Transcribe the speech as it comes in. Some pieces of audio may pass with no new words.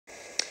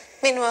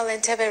Meanwhile,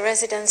 Entebbe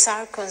residents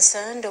are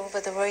concerned over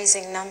the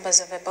rising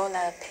numbers of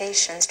Ebola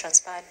patients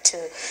transferred to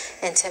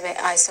Entebbe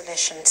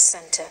Isolation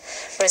Center.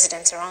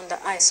 Residents around the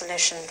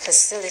isolation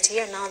facility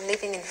are now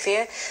living in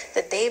fear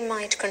that they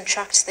might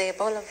contract the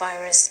Ebola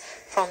virus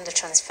from the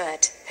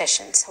transferred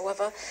patients.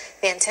 However,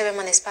 the Entebbe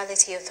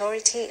Municipality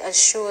Authority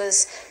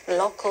assures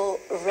local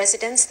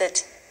residents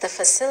that the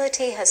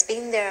facility has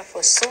been there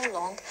for so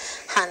long,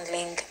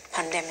 handling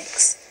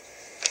pandemics.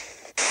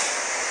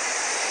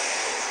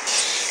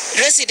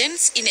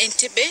 Residents in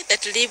Entebbe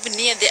that live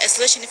near the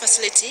isolation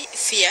facility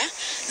fear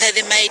that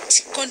they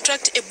might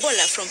contract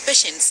Ebola from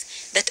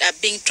patients that are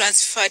being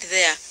transferred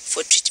there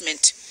for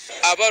treatment.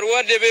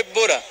 Abarwadde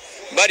b'Ebola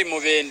bali mu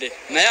bende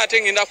naye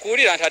ate ngenda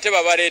kuwulira nti ate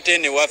babaleeta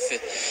eno waffe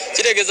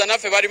kitegeeza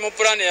naffe bali mu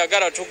pulaani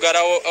eyagala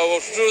tuggalawo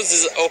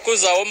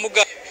okuzaawo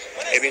muga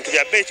ebintu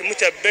bya bbeeyi kimu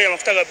kya bbeeyi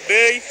amafuta ga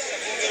bbeeyi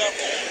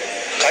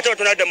kati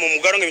batonadda mu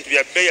mugalo ng'ebintu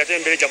bya bbeeyi ate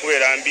embeera ejja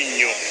kubeera mbi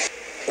nnyo.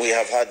 We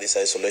have had this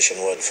isolation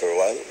ward for a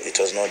while. It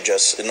was not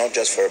just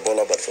for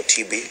Ebola, but for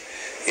TB.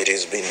 It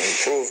has been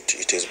improved.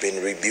 It has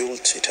been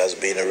rebuilt. It has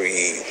been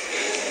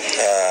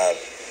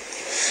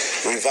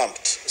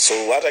revamped. So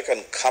what I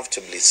can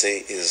comfortably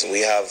say is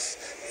we have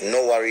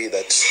no worry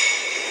that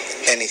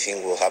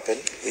anything will happen.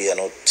 We are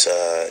not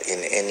in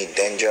any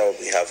danger.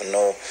 We have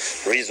no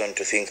reason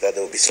to think that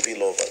there will be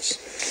spillovers.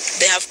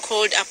 They have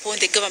called upon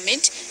the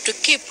government to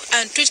keep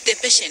and treat the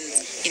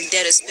patients in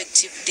their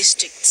respective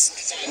districts.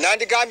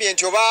 Nandigambye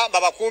nti oba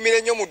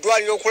babakuumire nnyo mu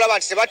ddwaliro okulaba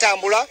nti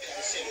tebatambula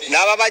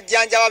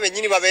n'ababajjanjaba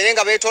bennyini babeere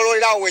nga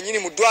beetooloolerawo wennyini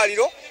mu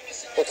ddwaliro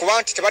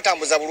okuba nti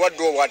tebatambuza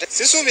bulwadde obwo.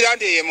 Sisuubira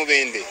nti ye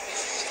Mubende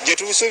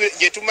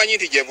gye tumanyi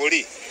nti gye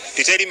buli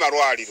titeri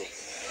malwaliro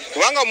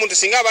kubanga omuntu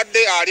singa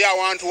abadde ali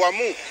awantu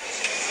wamu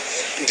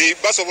nti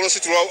basobola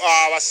ositula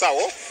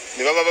abasawo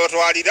ne baba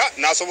batwalira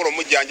n'asobola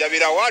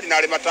omujjanjabira waali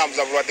n'alema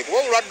tambuza bulwadde kuba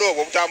obulwadde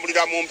obwo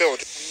butambulira mu mpewo.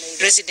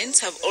 Residents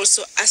have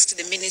also asked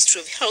the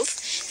Ministry of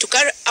Health to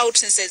carry out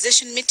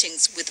sensitization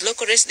meetings with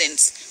local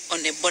residents on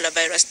Ebola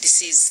virus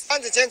disease.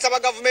 Nze kyensaba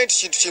gavumenti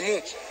kintu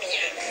kimu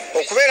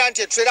okubeera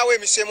nti etulerawo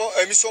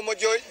emisomo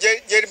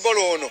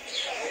gy'Ebola ono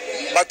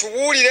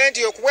batubuulire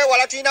nti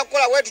okuwewala tulina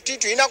kukola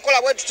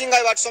bwetuti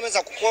nga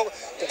batusomesa ku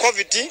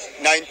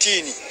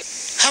COVID-19.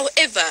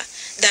 However,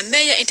 the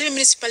mayor in the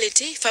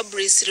municipality,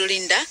 Fabrice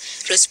Rulinda,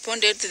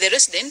 responded to the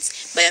residents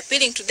by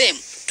appealing to them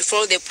to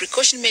follow the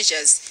precaution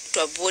measures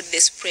to avoid the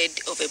spread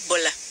of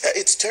Ebola.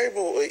 It's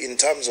terrible in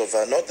terms of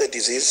not the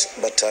disease,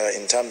 but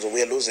in terms of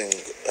we are losing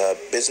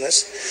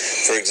business.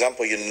 For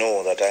example, you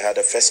know that I had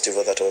a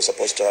festival that I was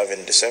supposed to have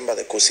in December,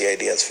 the Kusi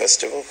Ideas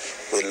Festival.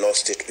 We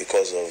lost it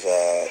because of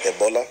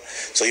Ebola.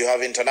 So you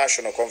have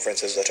international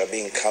conferences that are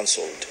being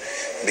cancelled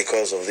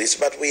because of this,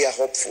 but we are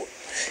hopeful.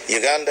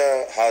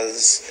 Uganda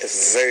has a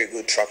very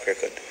good track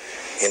record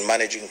in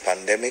managing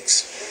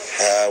pandemics.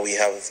 We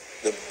have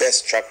the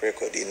best track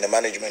record in the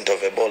management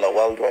of Ebola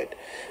worldwide,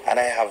 and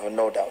I have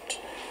no doubt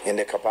in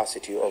the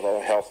capacity of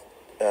our health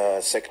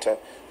sector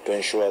to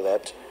ensure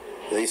that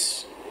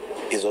this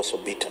is also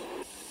beaten.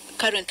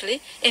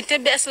 Currently,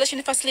 Entebbe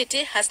Isolation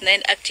Facility has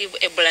 9 active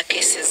Ebola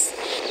cases.